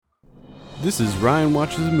This is Ryan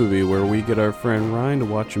Watches a Movie, where we get our friend Ryan to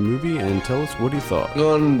watch a movie and tell us what he thought.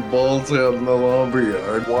 Going balls out in the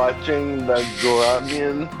lumberyard. Watching the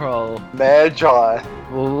Grunion Pro. Magi.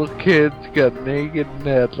 Little kids got naked and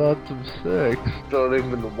had lots of sex. Don't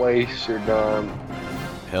even waste your time.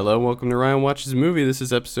 Hello, welcome to Ryan Watches a Movie. This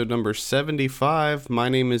is episode number 75. My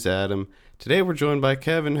name is Adam. Today we're joined by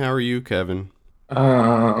Kevin. How are you, Kevin?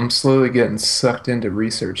 I'm slowly getting sucked into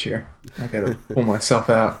research here. I gotta pull myself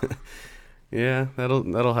out. Yeah,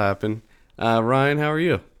 that'll happen. Ryan, how are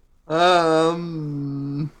you?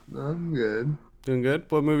 I'm good. Doing good?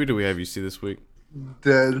 What movie do we have you see this week?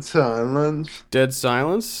 Dead Silence. Dead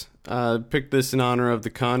Silence. Picked this in honor of The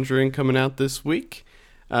Conjuring coming out this week.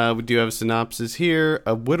 We do have a synopsis here.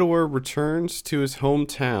 A widower returns to his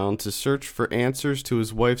hometown to search for answers to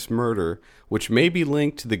his wife's murder, which may be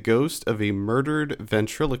linked to the ghost of a murdered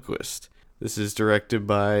ventriloquist. This is directed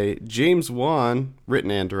by James Wan, written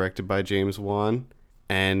and directed by James Wan,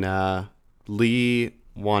 and Lee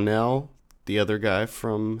Whannell, the other guy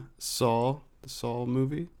from Saw, the Saw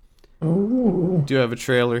movie. Ooh. Do have a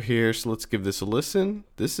trailer here, so let's give this a listen.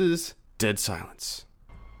 This is Dead Silence.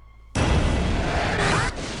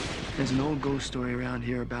 There's an old ghost story around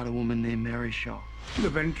here about a woman named Mary Shaw. The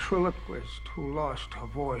ventriloquist who lost her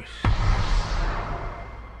voice.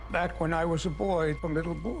 Back when I was a boy, a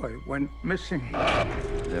little boy went missing.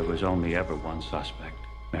 There was only ever one suspect,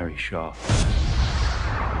 Mary Shaw.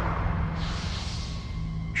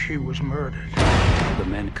 She was murdered. The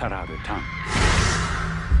men cut out her tongue.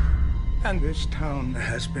 And this town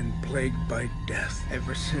has been plagued by death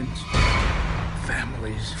ever since.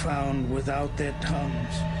 Families found without their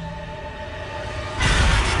tongues.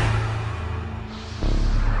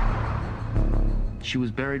 She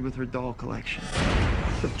was buried with her doll collection.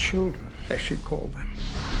 The children, as she called them.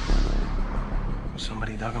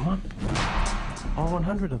 Somebody dug them up. All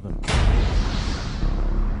 100 of them.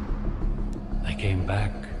 They came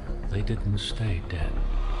back. They didn't stay dead.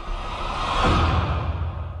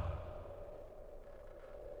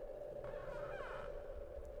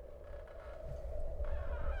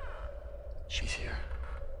 She's here.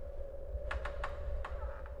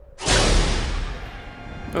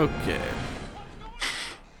 Okay.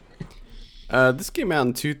 This came out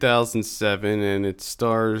in 2007, and it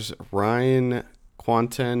stars Ryan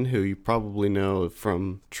Kwanten, who you probably know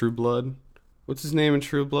from True Blood. What's his name in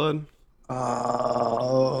True Blood?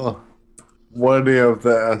 What do you have to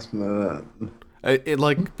ask me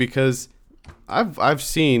that? Because I've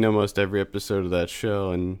seen almost every episode of that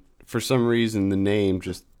show, and for some reason the name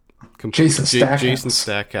just Jason Stackhouse. Jason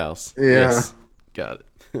Stackhouse. Yeah. Yes, got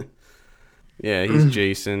it. Yeah, he's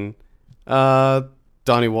Jason. Donnie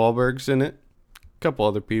Wahlberg's in it. A couple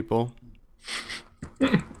other people.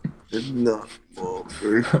 It's not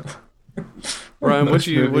Wahlberg. Ryan,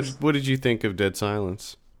 what did you think of Dead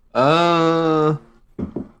Silence? It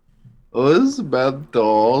was about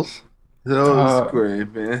dolls. That was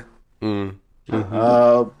great, man.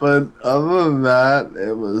 But other than that,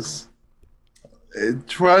 it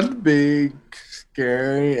tried to be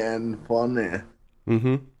scary and funny.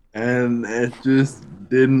 Mm-hmm. And it just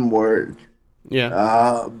didn't work.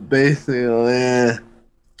 Yeah. Basically,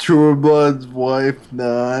 True Blood's wife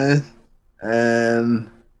dies, and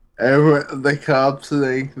the cops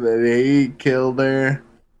think that he killed her,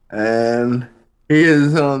 and he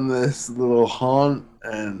is on this little hunt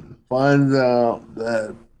and finds out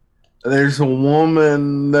that there's a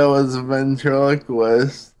woman that was a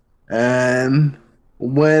ventriloquist, and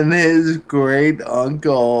when his great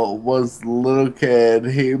uncle was a little kid,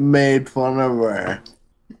 he made fun of her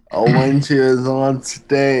when she was on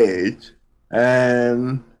stage,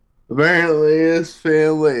 and apparently his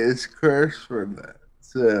family is cursed for that.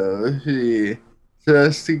 So she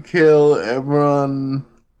has to kill everyone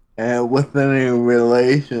with any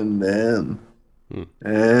relation to him.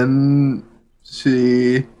 And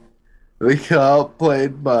the cop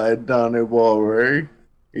played by Donnie Wahlberg,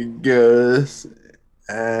 he goes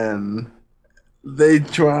and they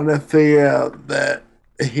try to figure out that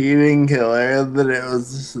he didn't kill her, that it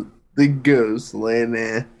was the ghost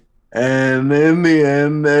lady. And in the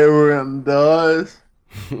end, everyone dies.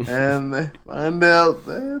 And they find out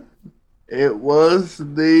that it was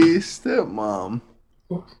the stepmom.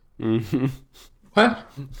 Mm-hmm. What?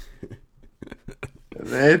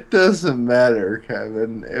 It doesn't matter,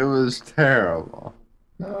 Kevin. It was terrible.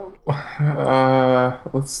 No.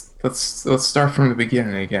 Let's start from the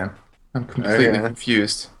beginning again. I'm completely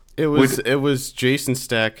confused. It was Jason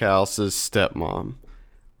Stackhouse's stepmom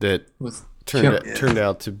that turned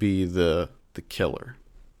out to be the killer.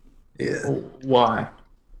 Yeah. Why?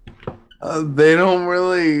 They don't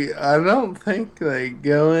really. I don't think they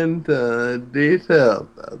go into detail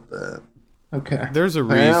about that. Okay. There's a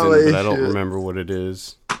reason, Apparently but I don't she- remember what it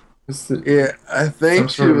is. Yeah, I think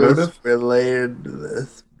she some sort of was motive? related to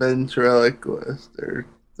this ventriloquist or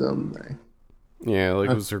something. Yeah, like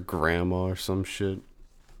it was her grandma or some shit.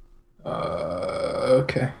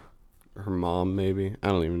 Okay. Her mom, maybe. I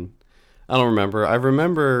don't remember. I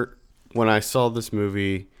remember when I saw this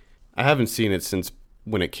movie, I haven't seen it since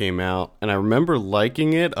when it came out, and I remember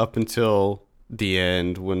liking it up until the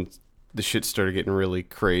end when the shit started getting really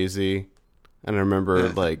crazy. And I remember,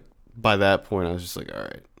 like, by that point, I was just like, all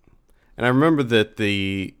right. And I remember that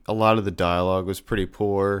a lot of the dialogue was pretty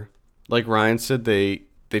poor. Like Ryan said, they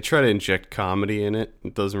try to inject comedy in it.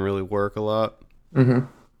 It doesn't really work a lot. Mm-hmm.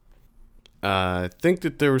 I think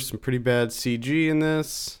that there was some pretty bad CG in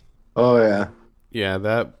this. Oh yeah. Yeah,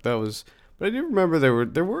 that was. But I do remember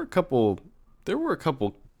there were a couple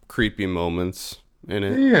creepy moments in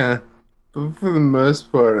it. Yeah, but for the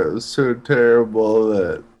most part, it was so terrible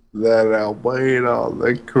that outweighed all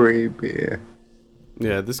the creepy.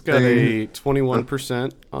 Yeah, this got a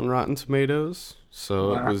 21% on Rotten Tomatoes,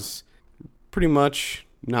 so it was pretty much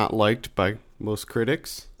not liked by most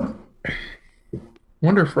critics.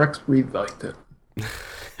 Wonder if Rex Reed liked it.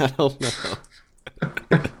 I don't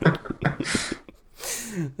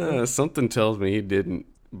know. Something tells me he didn't,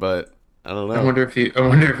 but I don't know. I wonder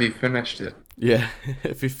if he finished it. Yeah,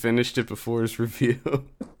 if he finished it before his review.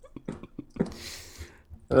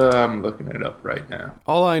 I'm looking it up right now.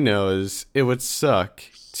 All I know is it would suck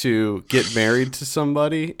to get married to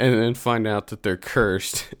somebody and then find out that they're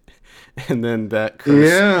cursed, and then that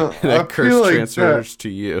curse, I curse feel like transfers to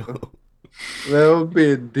you. That would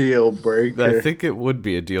be a deal breaker. I think it would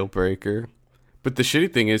be a deal breaker. But the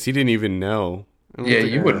shitty thing is, he didn't even know. Yeah,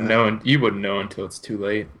 you wouldn't know. You wouldn't know until it's too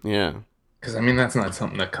late. Yeah. Because I mean, that's not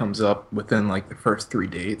something that comes up within like the first 3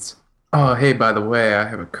 dates. Oh, hey, by the way, I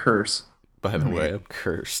have a curse. By the way, I'm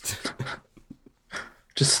cursed.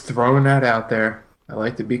 Just throwing that out there. I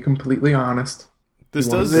like to be completely honest. This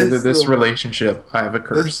You want does to end this relationship. I have a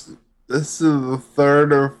curse. This is the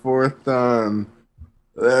third or fourth time.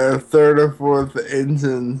 The third or fourth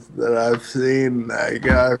instance that I've seen that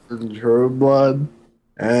guy from True Blood,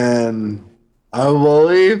 and I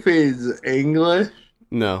believe he's English,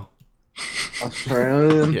 No.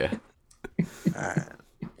 Australian. Yeah.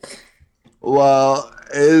 Well,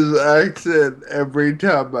 his accent every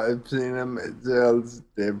time I've seen him, it sounds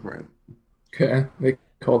different. Okay, they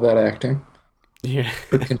call that acting. Yeah.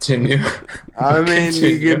 But continue. I mean, you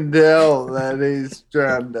Continue. can tell that he's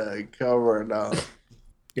trying to cover it up.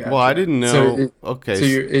 Gotcha. Well, I didn't know. Okay. So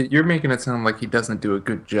you're making it sound like he doesn't do a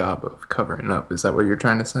good job of covering up. Is that what you're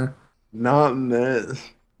trying to say? Not in this.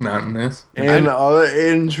 Not in this.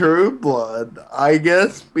 In True Blood, I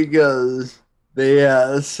guess because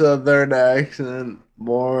the southern accent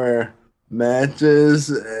more matches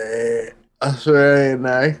a Australian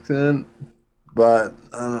accent, but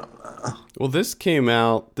I don't know. Well, this came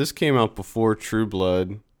out before True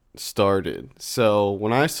Blood started. So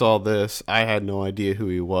when I saw this, I had no idea who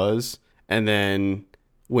he was. And then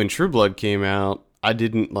when True Blood came out, I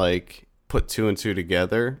didn't like put two and two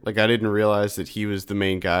together. Like I didn't realize that he was the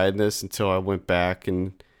main guy in this until I went back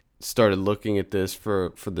and started looking at this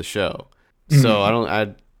for the show. So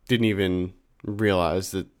I didn't even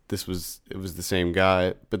realize that it was the same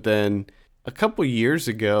guy. But then a couple years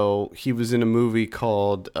ago, he was in a movie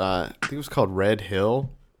called I think it was called Red Hill,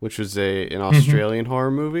 which was an Australian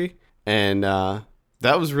horror movie, and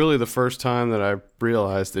that was really the first time that I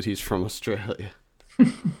realized that he's from Australia.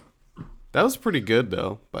 That was pretty good,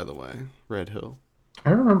 though. By the way, Red Hill.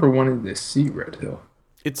 I remember wanting to see Red Hill.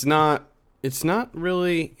 It's not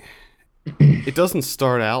really. It doesn't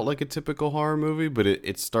start out like a typical horror movie, but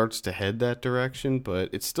it starts to head that direction. But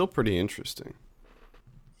it's still pretty interesting.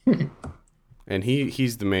 And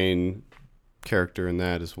he's the main character in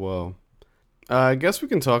that as well. I guess we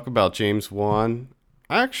can talk about James Wan.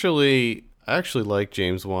 I actually like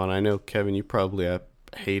James Wan. I know, Kevin, you probably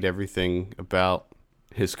hate everything about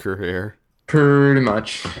his career. Pretty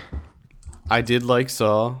much. I did like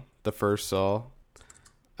Saw, the first Saw.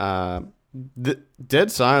 The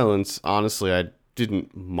Dead Silence, honestly, I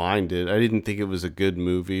didn't mind it. I didn't think it was a good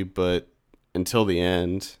movie, but until the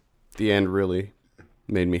end really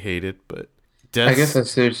made me hate it. But I guess I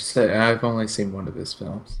should say I've only seen one of his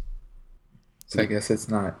films, so I guess it's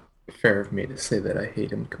not fair of me to say that I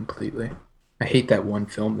hate him completely. I hate that one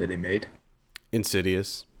film that he made.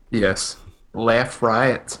 Insidious. Yes. Laugh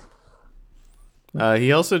Riot.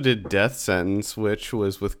 He also did Death Sentence, which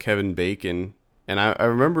was with Kevin Bacon. And I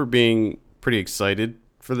remember being pretty excited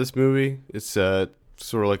for this movie. It's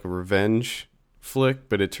sort of like a revenge flick,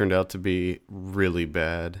 but it turned out to be really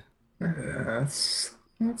bad. That's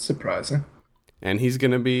surprising. And he's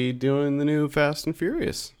going to be doing the new Fast and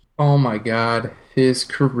Furious. Oh my god, his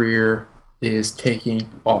career is taking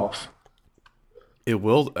off. It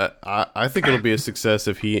will. I think it'll be a success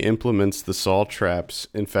if he implements the saw traps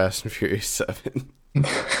in Fast and Furious 7.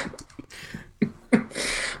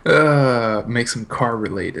 Makes him car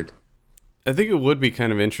related. I think it would be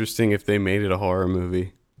kind of interesting if they made it a horror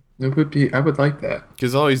movie. It would be. I would like that.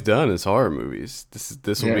 Because all he's done is horror movies. This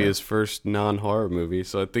will be Yeah. his first non-horror movie.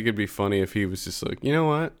 So I think it'd be funny if he was just like, you know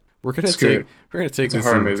what, we're gonna Screw it. take It's a this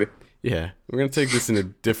horror in, movie. Yeah, we're gonna take this in a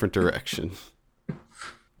different direction.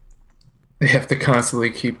 They have to constantly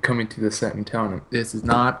keep coming to the set and telling him, this is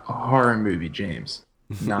not a horror movie, James.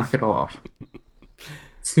 Knock it off.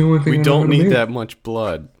 It's the only thing We I'm don't gonna need make. that much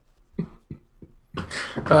blood.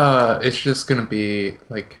 It's just gonna be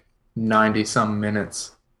like 90-some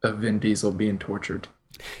minutes of Vin Diesel being tortured.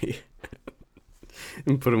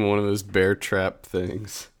 And put him in one of those bear trap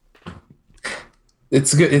things.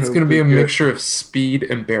 It's good. It's gonna be a That'd be good. mixture of speed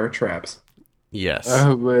and bear traps. Yes. I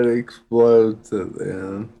hope it explodes at the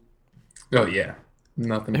end. Oh yeah,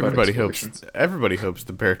 nothing but Everybody explosions. hopes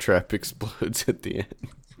the bear trap explodes at the end.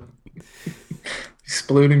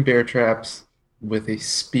 Exploding bear traps with a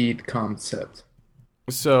speed concept.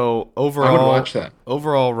 So I would overall, watch that.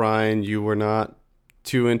 overall, Ryan, you were not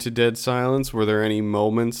too into Dead Silence. Were there any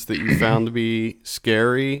moments that you found to be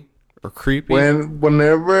scary or creepy?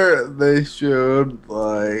 Whenever they showed,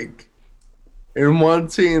 like, in one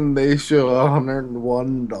scene they show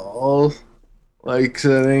 101 dolls, like,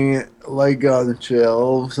 sitting, like, on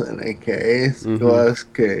shelves in a case, glass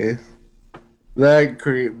case. That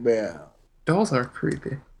creeped me out. Dolls are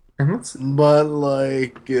creepy. And let's But,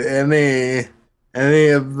 like, any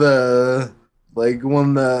of the, like,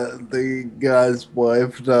 when the guy's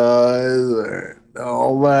wife dies, or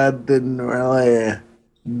all that didn't really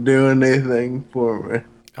do anything for me.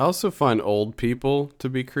 I also find old people to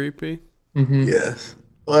be creepy. Yes.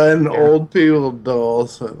 And old people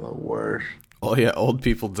dolls are the worst. Oh yeah, old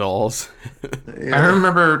people dolls. Yeah. I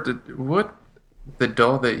remember the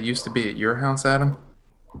doll that used to be at your house, Adam?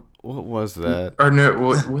 What was that? Or no,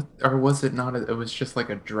 what or was it not? It was just like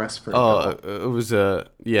a dress for a Oh, doll. it was a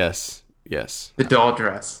yes. The doll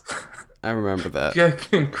dress. I remember that. Yeah, it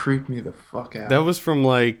can creep me the fuck out. That was from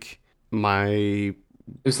like my It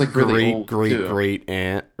was like really old too. great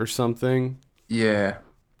aunt or something. Yeah.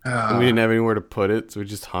 And we didn't have anywhere to put it, so we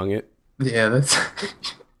just hung it. Yeah, that's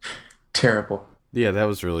terrible. Yeah, that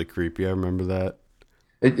was really creepy. I remember that.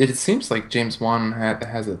 It seems like James Wan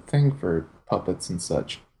has a thing for puppets and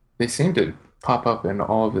such. They seem to pop up in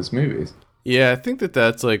all of his movies. Yeah, I think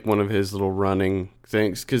that's like one of his little running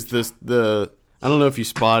things. Because I don't know if you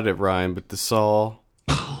spotted it, Ryan, but the Saw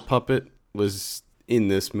puppet was in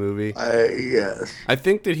this movie. Yes. I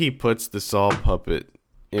think that he puts the Saw puppet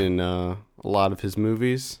in a lot of his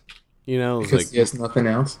movies. You know, it's Because like he has nothing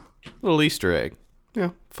else. little Easter egg.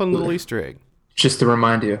 Yeah, fun little Easter egg. Just to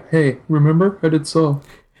remind you, hey, remember I did Saw.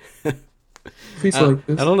 Please like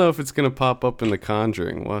this. I don't know if it's gonna pop up in The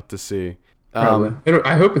Conjuring. We'll have to see. Probably.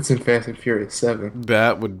 I hope it's in Fast and Furious 7.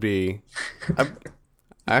 That would be.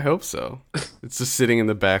 I hope so. It's just sitting in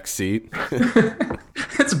the back seat.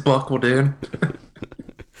 It's buckled in.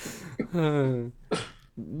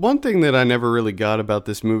 One thing that I never really got about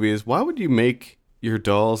this movie is why would you make your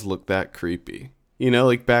dolls look that creepy? You know,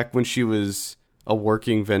 like back when she was a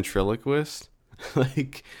working ventriloquist.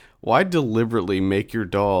 Like, why deliberately make your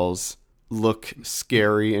dolls look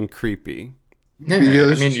scary and creepy? Yeah,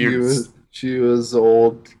 Because I mean, she was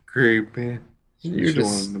old, creepy. You're She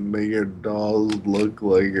just- wanted to make her dolls look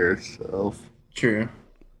like herself. True.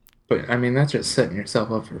 But I mean, that's just setting yourself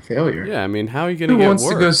up for failure. Yeah, I mean, how are you Who gonna get wants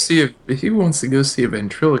to go work? see who wants to go see a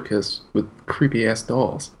ventriloquist with creepy ass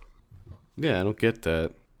dolls? Yeah, I don't get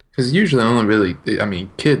that. Because usually only really, I mean,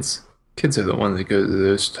 kids are the ones that go to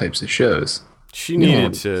those types of shows. She You needed know,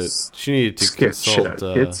 to scare the shit out consult.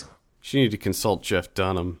 of kids. She needed to consult Jeff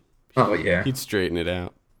Dunham. Oh yeah. He'd straighten it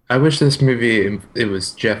out. I wish this movie it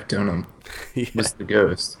was Jeff Dunham Yeah. was the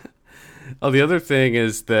ghost. Oh, the other thing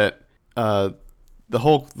is that the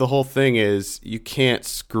whole thing is you can't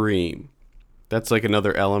scream. That's like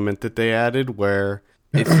another element that they added where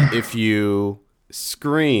if you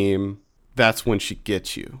scream, that's when she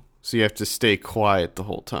gets you. So you have to stay quiet the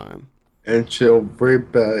whole time. And she'll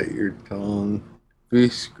rip out your tongue if you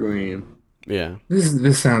scream. Yeah.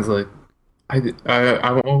 This sounds like I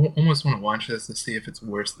almost want to watch this to see if it's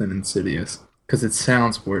worse than Insidious because it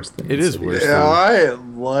sounds worse than It is Insidious. worse. Yeah, I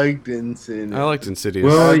liked Insidious. I liked Insidious.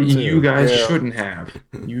 Well, That too, you guys yeah. shouldn't have.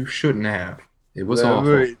 You shouldn't have. It was that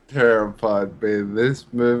awful. movie terrified me. This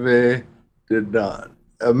movie did not.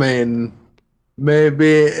 I mean,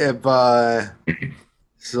 maybe if I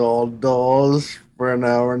saw dolls for an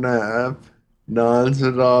hour and a half,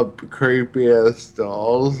 non-stop creepy ass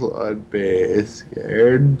dolls, I'd be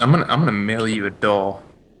scared. I'm gonna mail you a doll.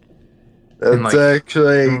 That's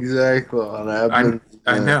actually exactly what happened.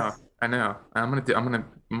 I know. I'm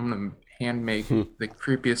gonna hand make the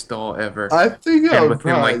creepiest doll ever. I think and I'll within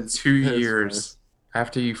probably like 2 piss years,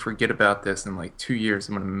 after you forget about this, in like 2 years,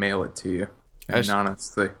 I'm gonna mail it to you. And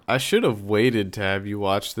honestly, I should have waited to have you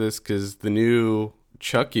watch this because the new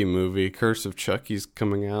Chucky movie, Curse of Chucky's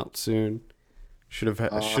coming out soon. Should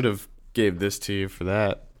have gave this to you for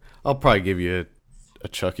that. I'll probably give you a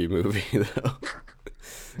Chucky movie though,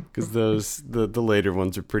 because the later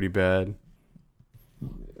ones are pretty bad.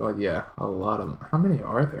 oh yeah, a lot of them. How many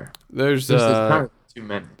are there? There's probably too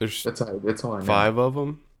many. there's That's all I know. 5 of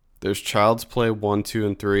them. There's Child's Play 1, 2,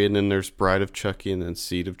 and 3, and then there's Bride of Chucky and then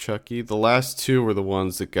Seed of Chucky. The last 2 were the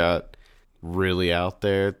ones that got really out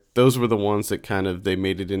there. Those were the ones that kind of they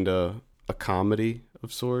made it into a comedy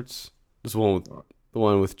of sorts. There's the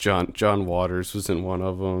one with John Waters was in one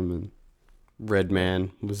of them, and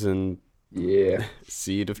Redman was in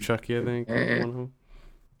Seed of Chucky, I think. One of them.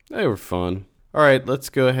 They were fun. All right, let's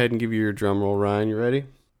go ahead and give you your drum roll, Ryan. You ready?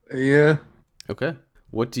 Yeah. Okay.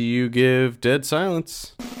 What do you give Dead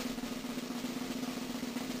Silence?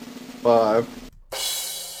 5.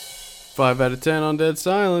 5 out of 10 on Dead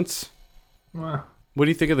Silence. Wow. What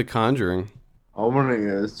do you think of The Conjuring? I'm gonna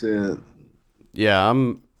go see it. Yeah,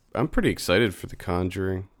 I'm pretty excited for The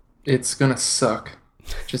Conjuring. It's gonna suck.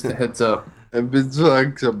 Just a heads up. If it's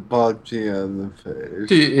like a punch you on the face.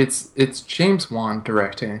 Dude, it's James Wan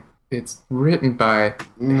directing. It's written by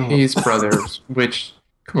the Hayes brothers, which,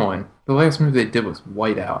 come on, the last movie they did was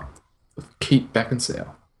Whiteout with Kate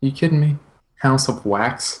Beckinsale. You kidding me? House of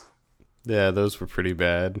Wax? Yeah, those were pretty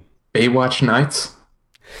bad. Baywatch Nights?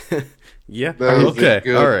 Yeah. That was a Okay.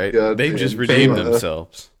 good All right. goddamn They've just redeemed film.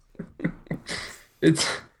 themselves.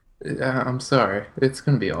 I'm sorry. It's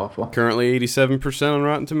gonna be awful. Currently 87% on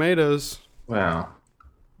Rotten Tomatoes. Wow.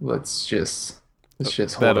 Let's just hold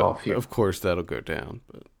That'll- off here. Of course, that'll go down.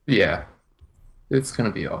 But Yeah. It's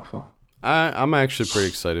gonna be awful. I'm actually pretty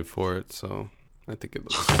excited for it. So I think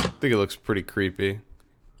it looks pretty creepy.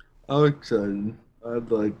 I'm excited.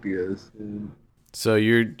 I'd like to go see it. So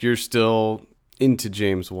you're still into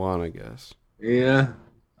James Wan, I guess. Yeah.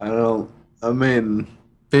 I mean,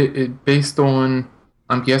 Based on,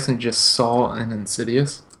 I'm guessing, just Saw and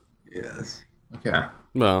Insidious? yes. Okay.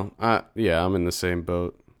 Well, I'm in the same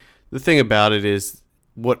boat. The thing about it is,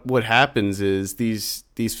 what happens is these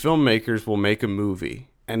filmmakers will make a movie,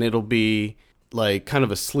 and it'll be like kind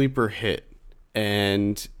of a sleeper hit,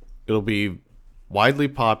 and it'll be widely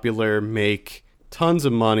popular, make tons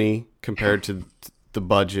of money compared to the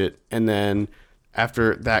budget, and then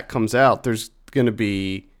after that comes out, there's going to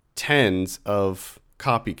be tens of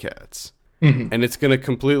copycats, and it's going to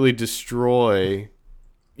completely destroy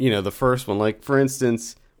the first one. Like, for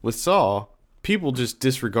instance, with Saw, people just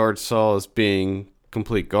disregard Saw as being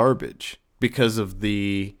complete garbage because of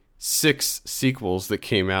the 6 sequels that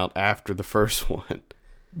came out after the first one.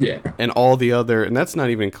 Yeah. And all the other, and that's not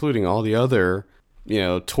even including all the other,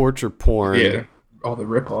 torture porn. Yeah. All the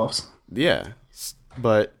ripoffs. Yeah.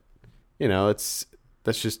 But, that's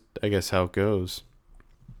just, I guess, how it goes.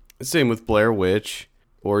 Same with Blair Witch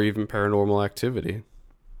or even Paranormal Activity.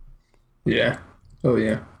 Yeah. Oh,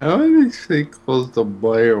 yeah. How many sequels to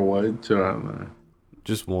Blair Witch are there?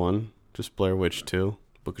 Just one. Just Blair Witch 2,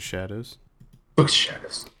 Book of Shadows. Book of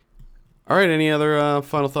Shadows. All right, any other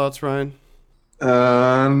final thoughts, Ryan?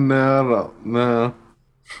 No.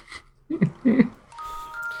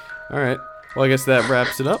 All right. Well, I guess that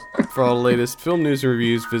wraps it up. For all the latest film news and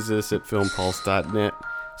reviews, visit us at filmpulse.net.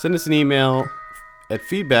 Send us an email at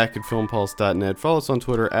feedback@filmpulse.net. Follow us on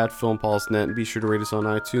Twitter at filmpulse.net, and be sure to rate us on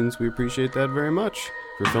iTunes. We appreciate that very much.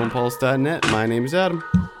 For filmpulse.net, my name is Adam.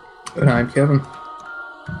 And I'm Kevin.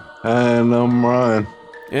 And I'm Ryan.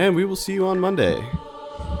 And we will see you on Monday.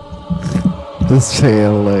 See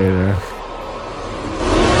you later.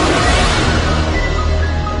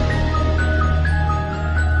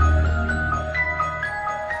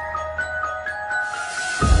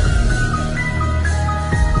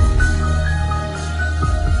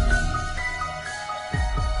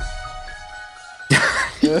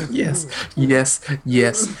 Yes.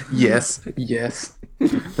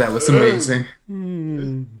 That was amazing.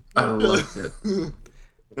 I loved it.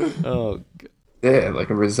 Oh, Yeah, like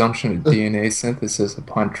a resumption of DNA synthesis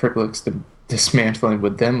upon triplets dismantling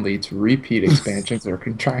would then lead to repeat expansions or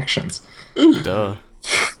contractions. duh.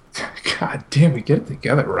 God damn it, get it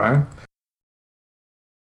together, Ryan.